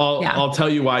 So I'll tell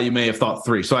you why you may have thought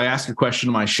 3. So I ask a question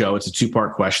in my show. It's a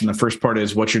 2-part question. The first part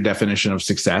is, what's your definition of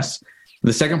success?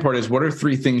 The second part is, what are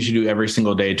 3 things you do every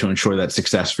single day to ensure that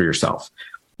success for yourself?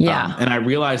 Yeah. And I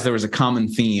realized there was a common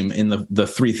theme in the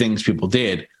 3 things people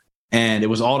did, and it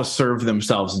was all to serve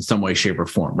themselves in some way, shape, or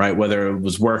form, right? Whether it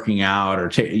was working out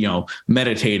or,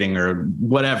 meditating or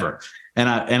whatever. And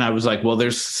I was like, well,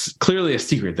 there's clearly a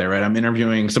secret there, right? I'm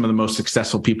interviewing some of the most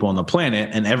successful people on the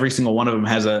planet, and every single one of them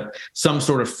has some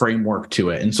sort of framework to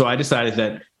it. And so I decided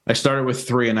that I started with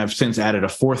 3, and I've since added a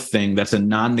 4th thing that's a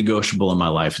non-negotiable in my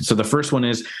life. And so the first one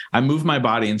is I move my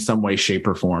body in some way, shape,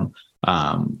 or form.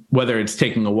 Whether it's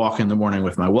taking a walk in the morning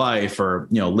with my wife or,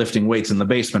 lifting weights in the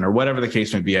basement or whatever the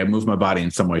case may be, I move my body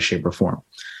in some way, shape, or form.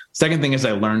 Second thing is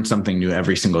I learn something new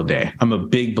every single day. I'm a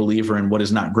big believer in what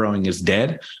is not growing is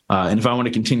dead. And if I want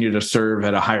to continue to serve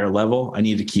at a higher level, I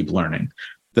need to keep learning.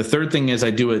 The third thing is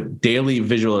I do a daily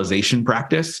visualization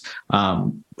practice.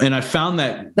 And I found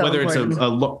that so whether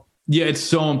important. It's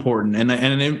so important. And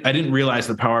I didn't realize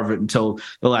the power of it until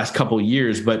the last couple of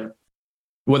years, but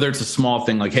whether it's a small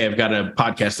thing like, hey, I've got a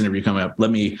podcast interview coming up,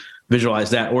 let me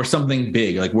visualize that, or something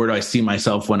big, like where do I see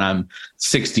myself when I'm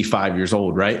 65 years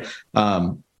old, right?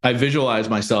 I visualize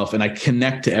myself and I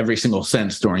connect to every single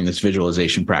sense during this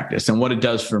visualization practice. And what it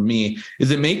does for me is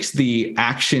it makes the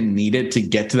action needed to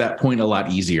get to that point a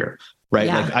lot easier, right?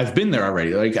 Yeah. Like I've been there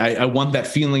already. Like I want that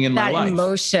feeling in my life. That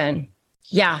emotion.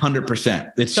 Yeah.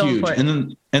 100%. It's so huge.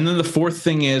 Important. And then the 4th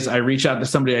thing is I reach out to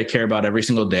somebody I care about every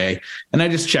single day and I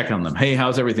just check on them. Hey,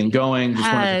 how's everything going?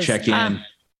 Just wanted to check in.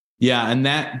 Yeah. And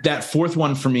that 4th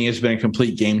one for me has been a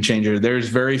complete game changer. There's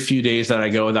very few days that I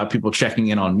go without people checking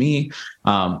in on me.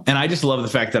 And I just love the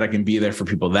fact that I can be there for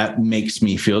people. That makes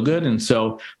me feel good. And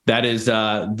so that is,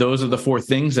 those are the 4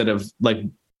 things that have, like,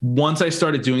 once I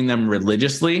started doing them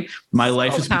religiously, my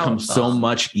life has become so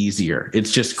much easier.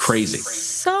 It's just crazy.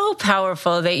 So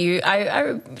powerful that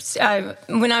I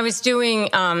when I was doing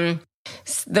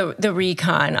the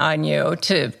recon on you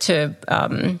to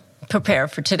prepare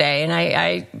for today, and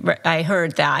I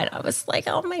heard that, I was like,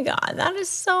 oh my God, that is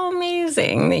so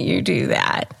amazing that you do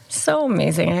that. So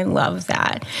amazing. I love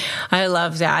that.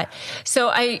 So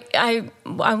I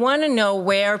want to know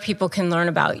where people can learn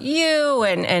about you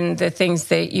and the things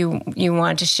that you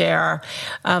want to share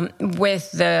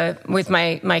with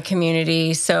my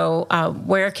community. So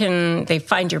where can they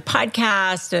find your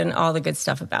podcast and all the good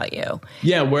stuff about you?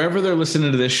 Yeah, wherever they're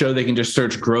listening to this show, they can just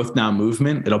search Growth Now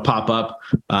Movement. It'll pop up.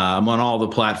 I'm on all the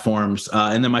platforms.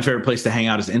 And then my favorite place to hang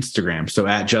out is Instagram. So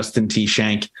at Justin T.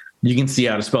 Schenck. You can see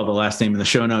how to spell the last name in the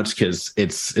show notes because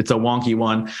it's a wonky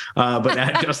one. But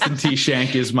at Justin T.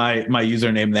 Schenck is my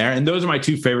username there. And those are my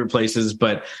 2 favorite places.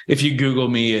 But if you Google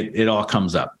me, it all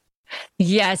comes up.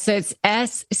 Yeah. So it's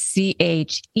SCHENCK.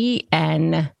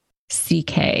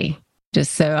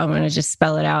 Just so I'm going to just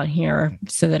spell it out here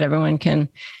so that everyone can.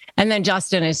 And then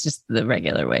Justin is just the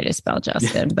regular way to spell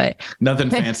Justin, but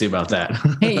nothing fancy about that.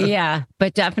 Yeah.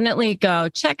 But definitely go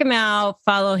check him out,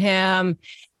 follow him.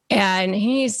 And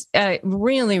he's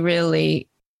really, really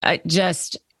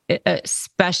just a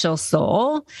special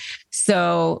soul.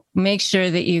 So make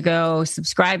sure that you go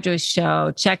subscribe to his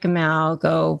show, check him out,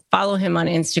 go follow him on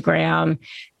Instagram,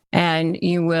 and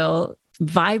you will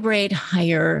vibrate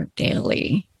higher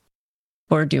daily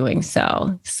for doing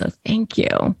so. So thank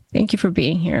you. Thank you for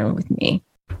being here with me.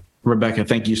 Rebecca,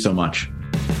 thank you so much.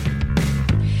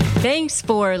 Thanks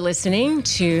for listening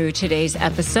to today's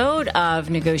episode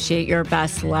of Negotiate Your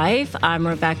Best Life. I'm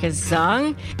Rebecca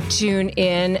Zung. Tune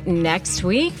in next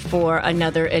week for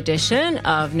another edition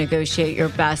of Negotiate Your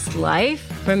Best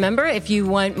Life. Remember, if you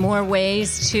want more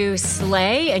ways to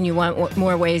slay and you want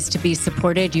more ways to be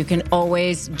supported, you can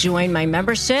always join my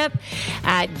membership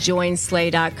at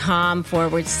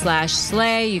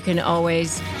joinslay.com/slay. You can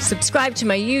always subscribe to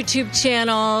my YouTube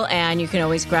channel, and you can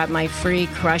always grab my free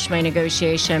Crush My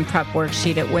Negotiation prep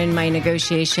worksheet at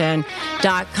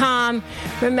winmynegotiation.com.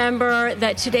 Remember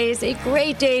that today is a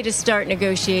great day to start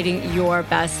negotiating your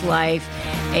best life,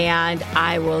 and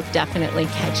I will definitely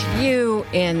catch you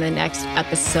in the next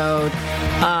episode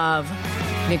of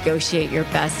Negotiate Your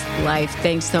Best Life.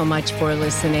 Thanks so much for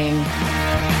listening.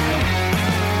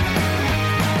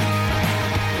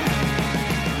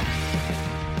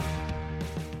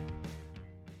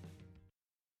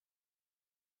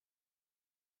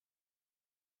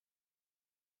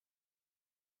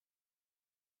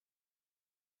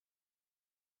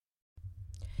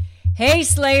 Hey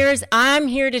Slayers, I'm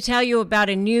here to tell you about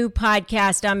a new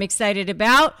podcast I'm excited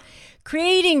about.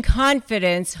 Creating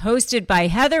Confidence, hosted by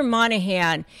Heather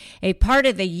Monahan, a part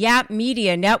of the Yap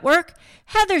Media Network.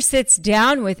 Heather sits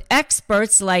down with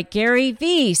experts like Gary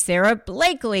Vee, Sarah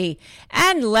Blakely,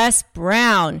 and Les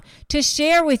Brown to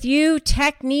share with you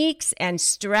techniques and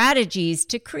strategies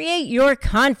to create your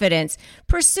confidence,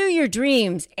 pursue your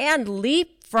dreams, and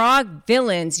leapfrog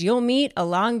villains you'll meet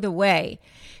along the way.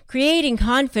 Creating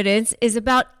Confidence is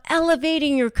about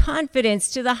elevating your confidence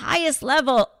to the highest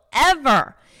level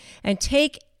ever and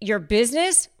take your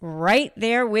business right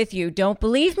there with you. Don't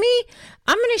believe me?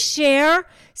 I'm going to share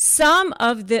some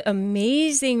of the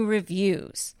amazing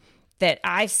reviews that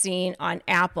I've seen on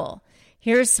Apple.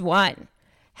 Here's one.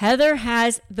 Heather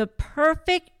has the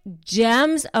perfect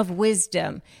gems of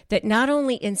wisdom that not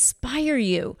only inspire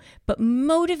you, but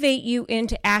motivate you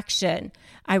into action.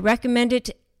 I recommend it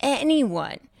to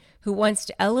anyone who wants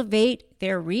to elevate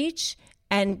their reach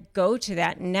and go to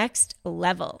that next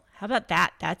level. How about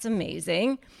that? That's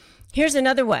amazing. Here's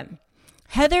another one.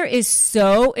 Heather is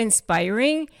so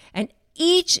inspiring, and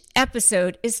each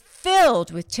episode is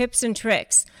filled with tips and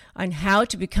tricks on how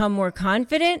to become more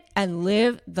confident and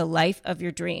live the life of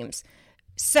your dreams.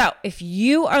 So if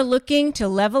you are looking to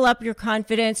level up your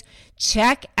confidence,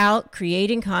 check out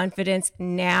Creating Confidence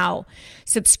now.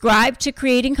 Subscribe to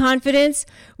Creating Confidence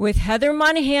with Heather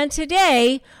Monahan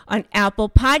today on Apple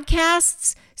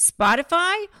Podcasts,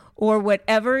 Spotify, or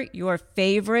whatever your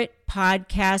favorite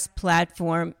podcast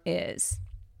platform is.